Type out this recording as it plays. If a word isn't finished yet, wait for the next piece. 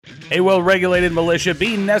A well-regulated militia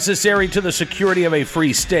being necessary to the security of a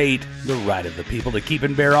free state, the right of the people to keep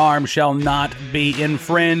and bear arms shall not be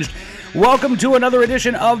infringed. Welcome to another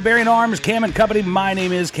edition of Bearing Arms, Cam and Company. My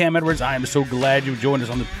name is Cam Edwards. I am so glad you've joined us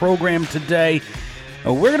on the program today.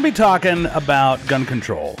 We're going to be talking about gun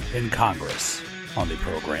control in Congress on the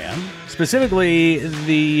program, specifically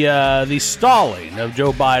the stalling of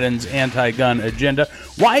Joe Biden's anti-gun agenda.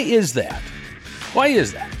 Why is that? Why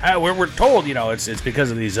is that? We're told, it's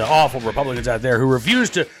because of these awful Republicans out there who refuse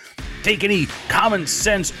to take any common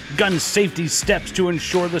sense gun safety steps to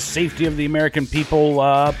ensure the safety of the American people.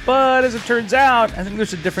 But as it turns out, I think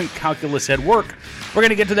there's a different calculus at work. We're going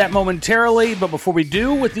to get to that momentarily, but before we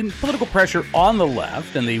do, with the political pressure on the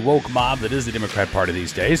left and the woke mob that is the Democrat Party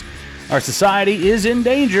these days, our society is in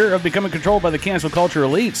danger of becoming controlled by the cancel culture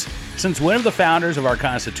elites. Since when have the founders of our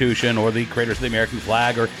Constitution or the creators of the American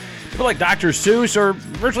flag or people like Dr. Seuss or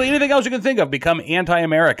virtually anything else you can think of become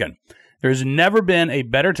anti-American? There's never been a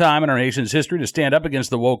better time in our nation's history to stand up against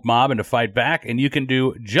the woke mob and to fight back, and you can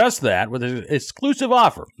do just that with an exclusive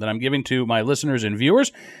offer that I'm giving to my listeners and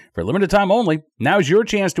viewers for a limited time only. Now's your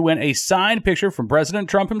chance to win a signed picture from President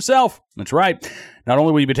Trump himself. That's right. Not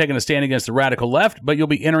only will you be taking a stand against the radical left, but you'll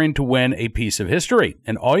be entering to win a piece of history.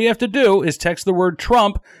 And all you have to do is text the word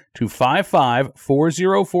Trump to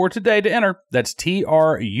 55404 today to enter. That's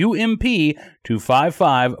TRUMP to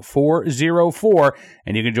 55404.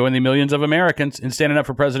 And you can join the millions of Americans in standing up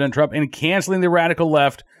for President Trump and canceling the radical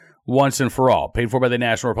left once and for all. Paid for by the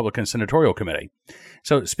National Republican Senatorial Committee.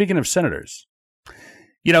 So speaking of senators,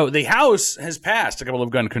 the House has passed a couple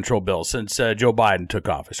of gun control bills since Joe Biden took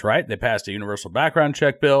office, right? They passed a universal background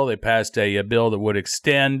check bill. They passed a bill that would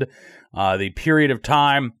extend the period of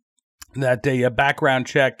time that a background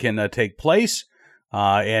check can take place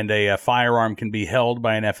and a firearm can be held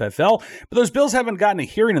by an FFL. But those bills haven't gotten a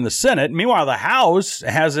hearing in the Senate. Meanwhile, the House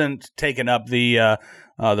hasn't taken up the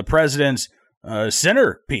president's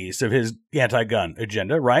centerpiece of his anti-gun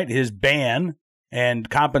agenda, right? His ban and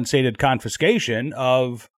compensated confiscation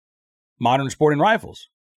of modern sporting rifles.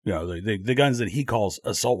 The guns that he calls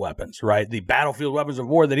assault weapons, right? The battlefield weapons of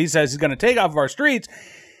war that he says he's going to take off of our streets.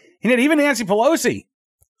 And yet even Nancy Pelosi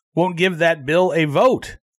won't give that bill a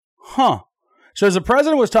vote. So as the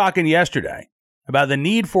president was talking yesterday about the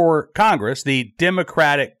need for Congress, the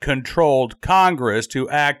Democratic-controlled Congress, to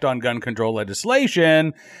act on gun control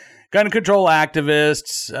legislation, gun control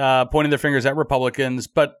activists pointing their fingers at Republicans,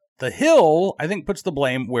 but the Hill, I think, puts the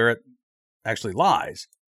blame where it actually lies.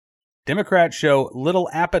 Democrats show little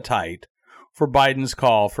appetite for Biden's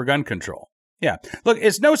call for gun control. Yeah, look,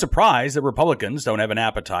 it's no surprise that Republicans don't have an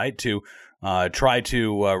appetite to try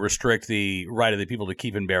to restrict the right of the people to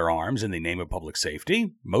keep and bear arms in the name of public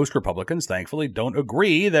safety. Most Republicans, thankfully, don't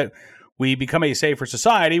agree that we become a safer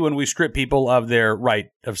society when we strip people of their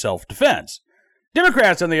right of self-defense.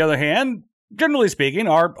 Democrats, on the other hand, generally speaking,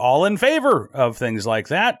 are all in favor of things like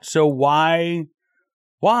that. So why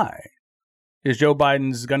is Joe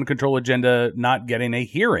Biden's gun control agenda not getting a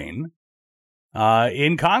hearing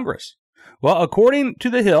in Congress? Well, according to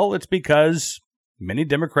the Hill, it's because many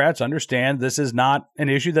Democrats understand this is not an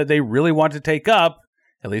issue that they really want to take up,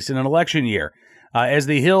 at least in an election year. As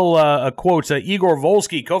the Hill quotes Igor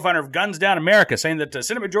Volsky, co-founder of Guns Down America, saying that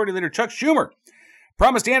Senate Majority Leader Chuck Schumer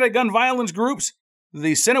promised anti-gun violence groups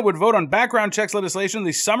the Senate would vote on background checks legislation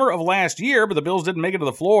the summer of last year, but the bills didn't make it to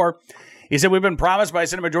the floor. He said, we've been promised by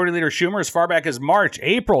Senate Majority Leader Schumer as far back as March,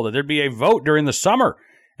 April, that there'd be a vote during the summer.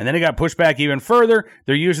 And then it got pushed back even further.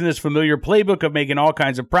 They're using this familiar playbook of making all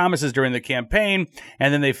kinds of promises during the campaign,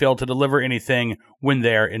 and then they fail to deliver anything when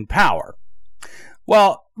they're in power.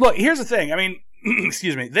 Well, look, here's the thing. I mean,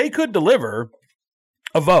 excuse me, they could deliver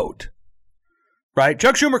a vote, right?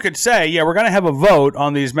 Chuck Schumer could say, yeah, we're going to have a vote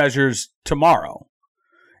on these measures tomorrow.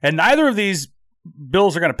 And neither of these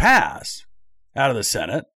bills are going to pass out of the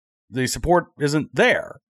Senate. The support isn't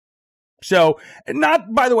there. So,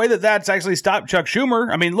 not, by the way, that's actually stopped Chuck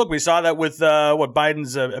Schumer. I mean, look, we saw that with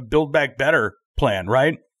Biden's Build Back Better plan,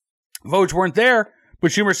 right? Votes weren't there, but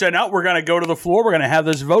Schumer said, no, we're going to go to the floor. We're going to have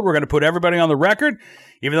this vote. We're going to put everybody on the record,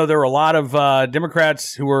 even though there were a lot of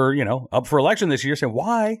Democrats who were, up for election this year saying,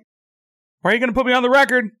 why? Why are you going to put me on the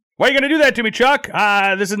record? Why are you going to do that to me, Chuck?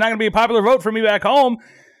 This is not going to be a popular vote for me back home.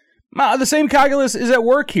 The same calculus is at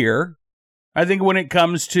work here. I think when it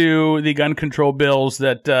comes to the gun control bills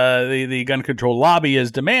that the gun control lobby is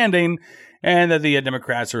demanding and that the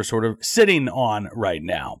Democrats are sort of sitting on right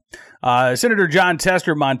now. Senator Jon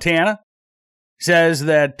Tester of Montana says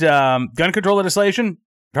that gun control legislation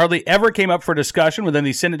hardly ever came up for discussion within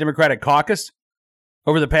the Senate Democratic caucus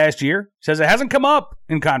over the past year. Says it hasn't come up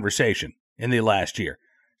in conversation in the last year.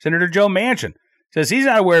 Senator Joe Manchin Says he's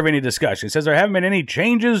not aware of any discussion. He says there haven't been any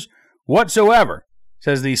changes whatsoever.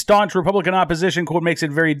 Says the staunch Republican opposition, quote, makes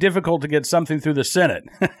it very difficult to get something through the Senate.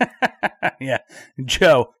 Yeah,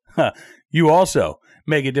 Joe, you also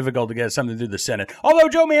make it difficult to get something through the Senate. Although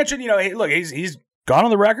Joe Manchin, hey, look, he's gone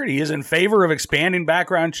on the record. He is in favor of expanding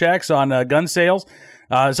background checks on gun sales.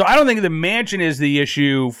 So I don't think the Manchin is the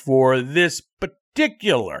issue for this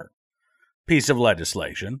particular piece of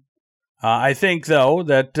legislation. I think, though,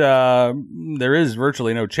 that there is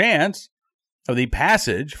virtually no chance of the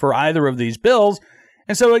passage for either of these bills.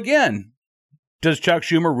 And so, again, does Chuck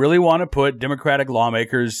Schumer really want to put Democratic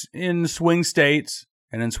lawmakers in swing states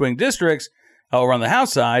and in swing districts over on the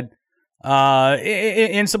House side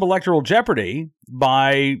in some electoral jeopardy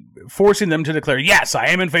by forcing them to declare, yes, I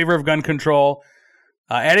am in favor of gun control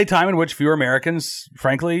at a time in which fewer Americans,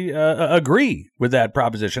 frankly, agree with that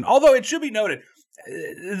proposition? Although it should be noted,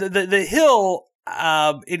 the Hill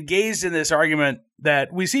engaged in this argument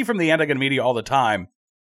that we see from the anti-gun media all the time,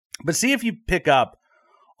 but see if you pick up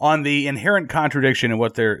on the inherent contradiction in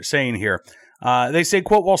what they're saying here. They say,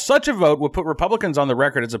 quote, while such a vote would put Republicans on the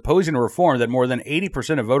record as opposing a reform that more than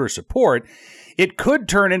 80% of voters support, it could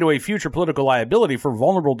turn into a future political liability for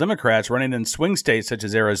vulnerable Democrats running in swing states such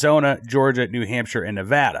as Arizona, Georgia, New Hampshire, and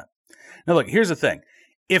Nevada. Now, look, here's the thing.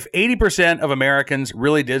 If 80% of Americans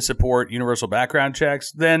really did support universal background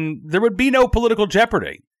checks, then there would be no political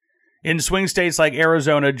jeopardy in swing states like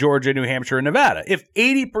Arizona, Georgia, New Hampshire, and Nevada. If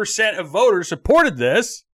 80% of voters supported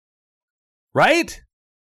this, right?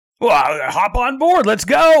 Well, hop on board. Let's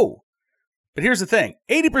go. But here's the thing.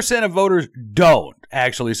 80% of voters don't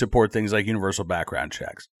actually support things like universal background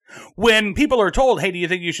checks. When people are told, hey, do you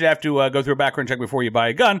think you should have to go through a background check before you buy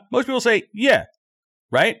a gun? Most people say, yeah,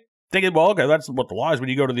 right? Thinking, well, okay, that's what the law is when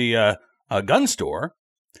you go to the gun store.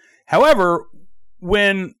 However,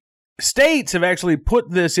 when states have actually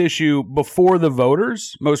put this issue before the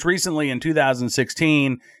voters, most recently in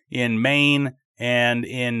 2016 in Maine and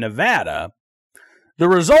in Nevada, the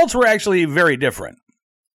results were actually very different.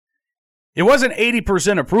 It wasn't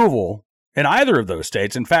 80% approval in either of those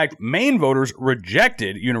states. In fact, Maine voters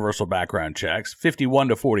rejected universal background checks,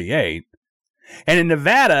 51-48. And in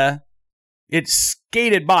Nevada, it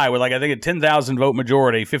skated by with I think a 10,000 vote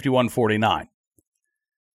majority, 51-49.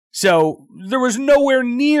 So there was nowhere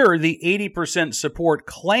near the 80% support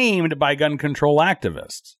claimed by gun control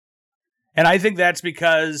activists. And I think that's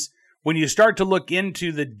because when you start to look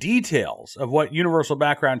into the details of what universal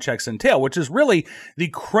background checks entail, which is really the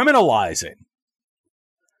criminalizing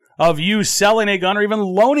of you selling a gun or even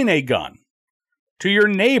loaning a gun to your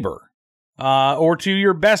neighbor or to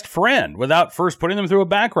your best friend without first putting them through a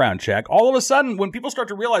background check, all of a sudden, when people start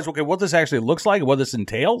to realize, okay, what this actually looks like and what this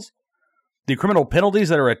entails, the criminal penalties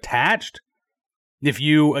that are attached, if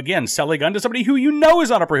you, again, sell a gun to somebody who you know is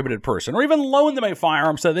not a prohibited person, or even loan them a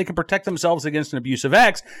firearm so that they can protect themselves against an abusive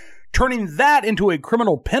ex, turning that into a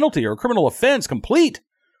criminal penalty or a criminal offense complete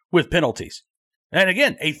with penalties. And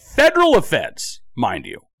again, a federal offense, mind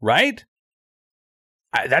you, right?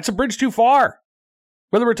 That's a bridge too far.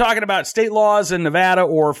 Whether we're talking about state laws in Nevada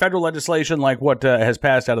or federal legislation like what has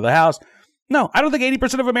passed out of the House, no, I don't think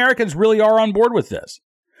 80% of Americans really are on board with this.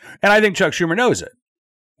 And I think Chuck Schumer knows it,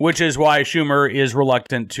 which is why Schumer is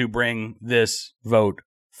reluctant to bring this vote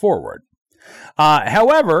forward.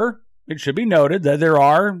 However, it should be noted that there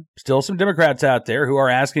are still some Democrats out there who are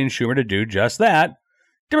asking Schumer to do just that.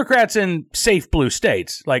 Democrats in safe blue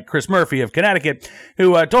states, like Chris Murphy of Connecticut,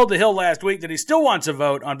 who told The Hill last week that he still wants a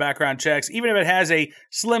vote on background checks, even if it has a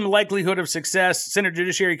slim likelihood of success. Senate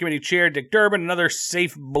Judiciary Committee Chair Dick Durbin, another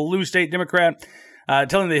safe blue state Democrat,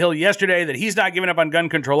 telling The Hill yesterday that he's not giving up on gun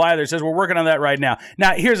control either. Says, we're working on that right now.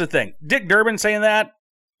 Now, here's the thing. Dick Durbin saying that,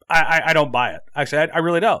 I don't buy it. Actually, I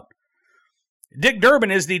really don't. Dick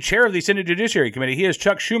Durbin is the chair of the Senate Judiciary Committee. He is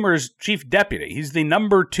Chuck Schumer's chief deputy. He's the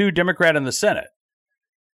number 2 Democrat in the Senate.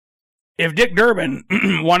 If Dick Durbin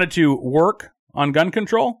wanted to work on gun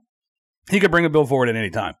control, he could bring a bill forward at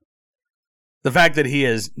any time. The fact that he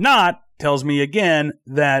is not tells me again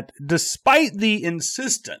that despite the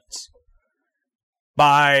insistence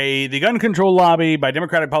by the gun control lobby, by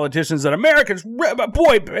Democratic politicians that Americans,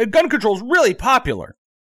 boy, gun control is really popular.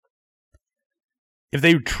 If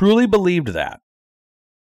they truly believed that,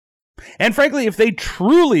 and frankly, if they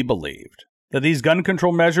truly believed that these gun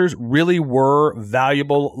control measures really were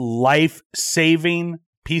valuable, life-saving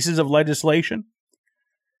pieces of legislation,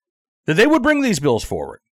 that they would bring these bills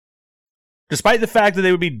forward. Despite the fact that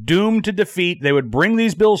they would be doomed to defeat, they would bring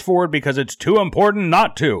these bills forward because it's too important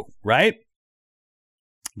not to, right?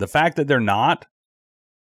 The fact that they're not,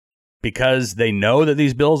 because they know that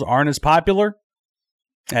these bills aren't as popular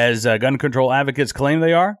as gun control advocates claim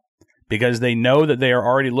they are, because they know that they are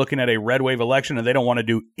already looking at a red wave election and they don't want to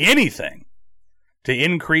do anything to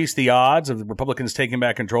increase the odds of the Republicans taking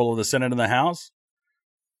back control of the Senate and the House,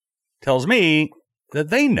 tells me that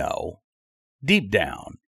they know deep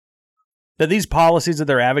down that these policies that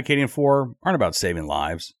they're advocating for aren't about saving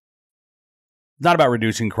lives. It's not about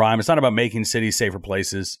reducing crime. It's not about making cities safer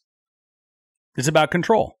places. It's about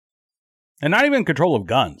control. And not even control of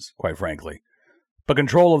guns, quite frankly, but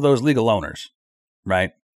control of those legal owners,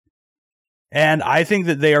 right? And I think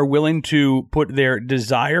that they are willing to put their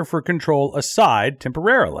desire for control aside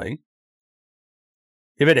temporarily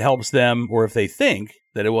if it helps them, or if they think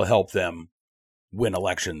that it will help them win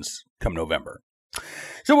elections come November.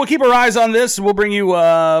 So we'll keep our eyes on this. We'll bring you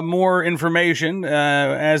more information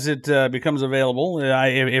as it becomes available.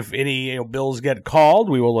 If any bills get called,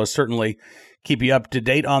 we will certainly keep you up to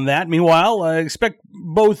date on that. Meanwhile, expect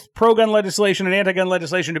both pro-gun legislation and anti-gun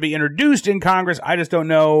legislation to be introduced in Congress. I just don't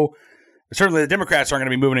know. Certainly the Democrats aren't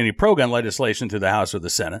going to be moving any pro-gun legislation through the House or the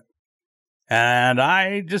Senate. And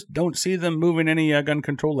I just don't see them moving any gun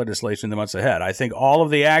control legislation in the months ahead. I think all of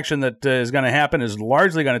the action that is going to happen is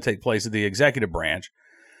largely going to take place at the executive branch.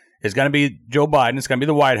 It's going to be Joe Biden. It's going to be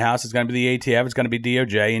the White House. It's going to be the ATF. It's going to be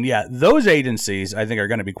DOJ. And yeah, those agencies, I think, are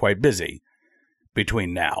going to be quite busy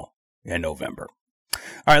between now and November.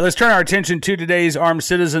 All right, let's turn our attention to today's armed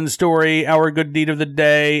citizen story, our good deed of the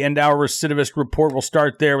day, and our recidivist report. We'll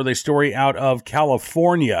start there with a story out of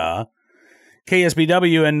California.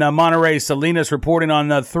 KSBW in Monterey, Salinas, reporting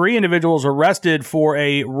on 3 individuals arrested for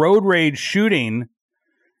a road rage shooting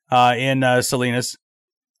in Salinas.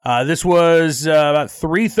 This was about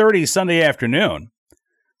 3:30 Sunday afternoon.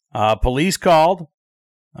 Police called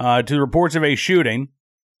to the reports of a shooting.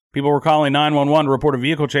 People were calling 911 to report a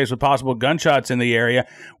vehicle chase with possible gunshots in the area.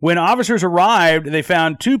 When officers arrived, they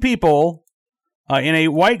found 2 people in a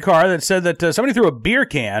white car that said that somebody threw a beer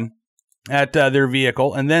can at their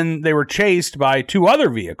vehicle, and then they were chased by 2 other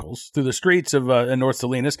vehicles through the streets of North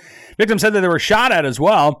Salinas. Victims said that they were shot at as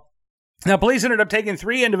well. Now, police ended up taking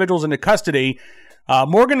 3 individuals into custody.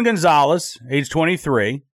 Morgan Gonzalez, age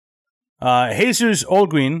 23, Jesus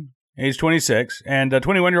Olguin, age 26, and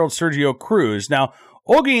 21-year-old Sergio Cruz. Now,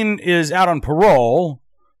 Olguin is out on parole,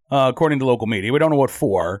 according to local media. We don't know what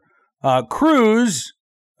for. Cruz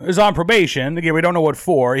is on probation. Again, we don't know what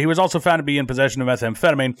for. He was also found to be in possession of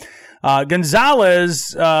methamphetamine.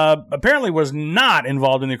 Gonzalez apparently was not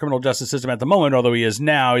involved in the criminal justice system at the moment, although he is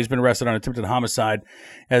now. He's been arrested on attempted homicide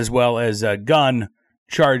as well as gun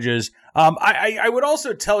charges. I would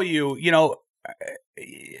also tell you,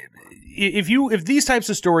 if these types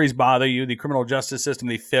of stories bother you, the criminal justice system,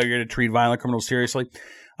 the failure to treat violent criminals seriously,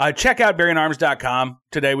 check out BerrienArms.com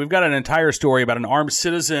today. We've got an entire story about an armed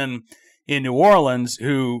citizen in New Orleans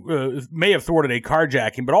who may have thwarted a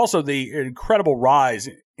carjacking, but also the incredible rise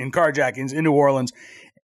in carjackings in New Orleans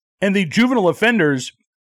and the juvenile offenders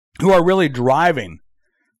who are really driving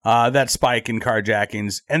that spike in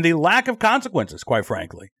carjackings and the lack of consequences, quite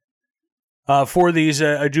frankly, for these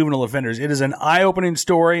juvenile offenders. It is an eye-opening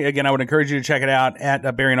story. Again, I would encourage you to check it out at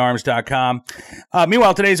BerrienArms.com.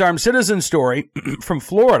 Meanwhile, today's armed citizen story from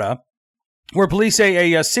Florida, where police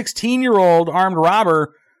say a 16-year-old armed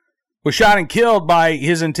robber was shot and killed by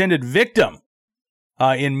his intended victim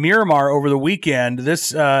in Miramar over the weekend.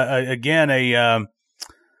 This, again, a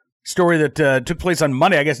story that took place on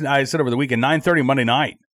Monday. I guess I said over the weekend, 9:30 Monday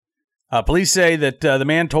night. Police say that the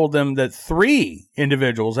man told them that 3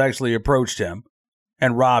 individuals actually approached him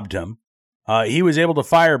and robbed him. He was able to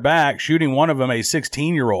fire back, shooting one of them, a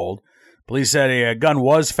 16-year-old. Police said a gun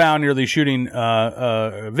was found near the shooting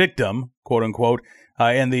victim, quote unquote,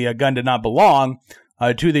 and the gun did not belong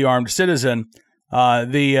to the armed citizen.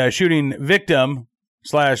 The shooting victim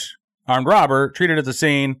 / armed robber treated at the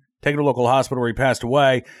scene, taken to a local hospital where he passed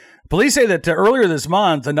away. Police say that earlier this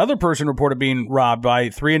month, another person reported being robbed by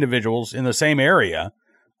 3 individuals in the same area.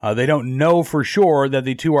 They don't know for sure that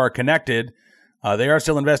the 2 are connected. They are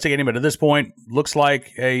still investigating, but at this point, looks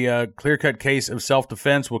like a clear-cut case of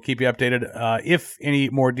self-defense. We'll keep you updated if any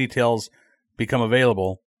more details become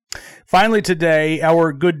available. Finally today,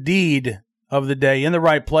 our good deed of the day, in the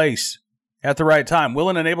right place at the right time,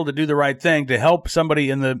 willing and able to do the right thing to help somebody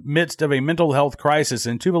in the midst of a mental health crisis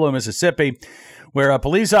in Tupelo, Mississippi, where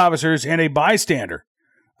police officers and a bystander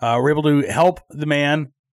were able to help the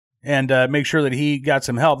man and make sure that he got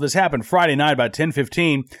some help. This happened Friday night about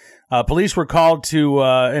 10:15. Police were called to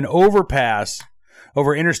an overpass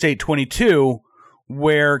over Interstate 22,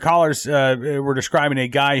 where callers were describing a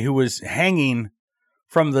guy who was hanging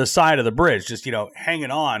from the side of the bridge, just,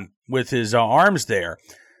 hanging on with his arms there.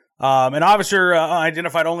 An officer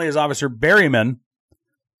identified only as Officer Berryman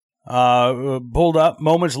pulled up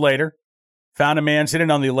moments later, found a man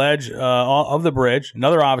sitting on the ledge of the bridge.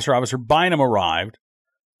 Another officer, Officer Bynum, arrived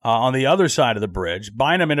on the other side of the bridge.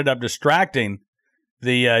 Bynum ended up distracting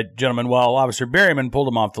the gentleman while Officer Berryman pulled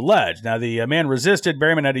him off the ledge. Now, the man resisted.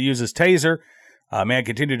 Berryman had to use his taser. Man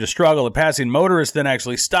continued to struggle. The passing motorist then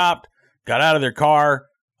actually stopped, got out of their car,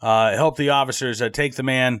 helped the officers take the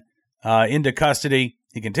man into custody.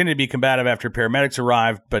 He continued to be combative after paramedics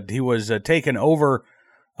arrived, but he was taken over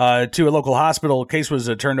to a local hospital. The case was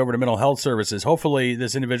turned over to mental health services. Hopefully,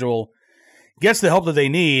 this individual gets the help that they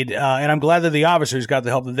need, and I'm glad that the officers got the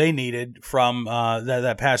help that they needed from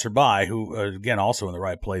that passerby, who, again, also in the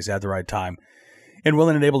right place at the right time and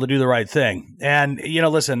willing and able to do the right thing. And,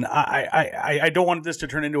 listen, I don't want this to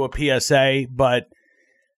turn into a PSA, but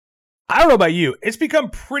I don't know about you. It's become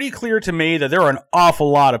pretty clear to me that there are an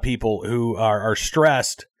awful lot of people who are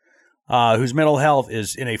stressed, whose mental health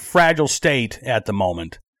is in a fragile state at the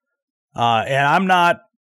moment. And I'm not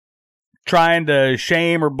trying to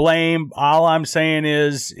shame or blame. All I'm saying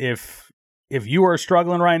is if you are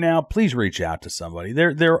struggling right now, please reach out to somebody.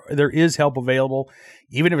 There is help available,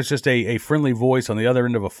 even if it's just a friendly voice on the other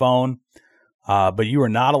end of a phone. But you are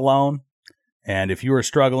not alone. And if you are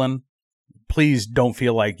struggling, please don't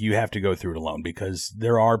feel like you have to go through it alone, because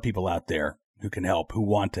there are people out there who can help, who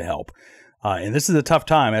want to help. And this is a tough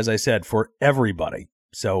time, as I said, for everybody.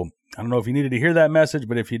 So I don't know if you needed to hear that message,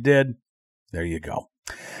 but if you did, there you go.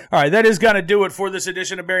 All right, that is going to do it for this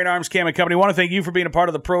edition of Bearing Arms Cam & Company. I want to thank you for being a part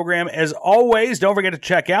of the program. As always, don't forget to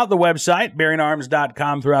check out the website,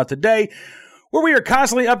 bearingarms.com, throughout the day, where we are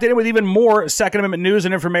constantly updated with even more Second Amendment news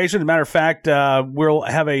and information. As a matter of fact, we'll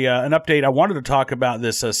have an update. I wanted to talk about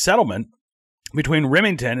this settlement between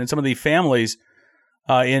Remington and some of the families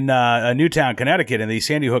in Newtown, Connecticut, in the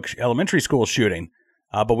Sandy Hook Elementary School shooting.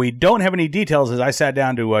 But we don't have any details as I sat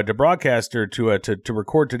down to broadcast or to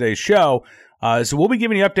record today's show. So we'll be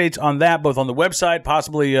giving you updates on that, both on the website,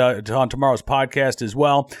 possibly on tomorrow's podcast as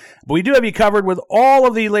well. But we do have you covered with all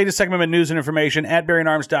of the latest Second Amendment news and information at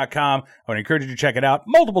bearingarms.com. I would encourage you to check it out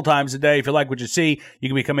multiple times a day. If you like what you see, you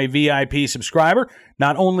can become a VIP subscriber.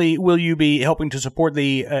 Not only will you be helping to support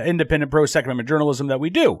the independent pro-Second Amendment journalism that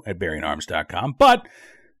we do at bearingarms.com, but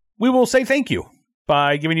we will say thank you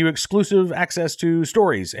by giving you exclusive access to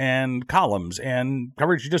stories and columns and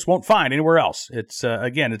coverage you just won't find anywhere else. It's,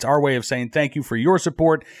 again, it's our way of saying thank you for your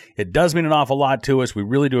support. It does mean an awful lot to us. We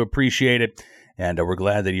really do appreciate it, and we're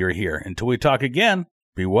glad that you're here. Until we talk again,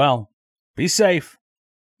 be well, be safe,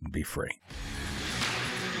 and be free.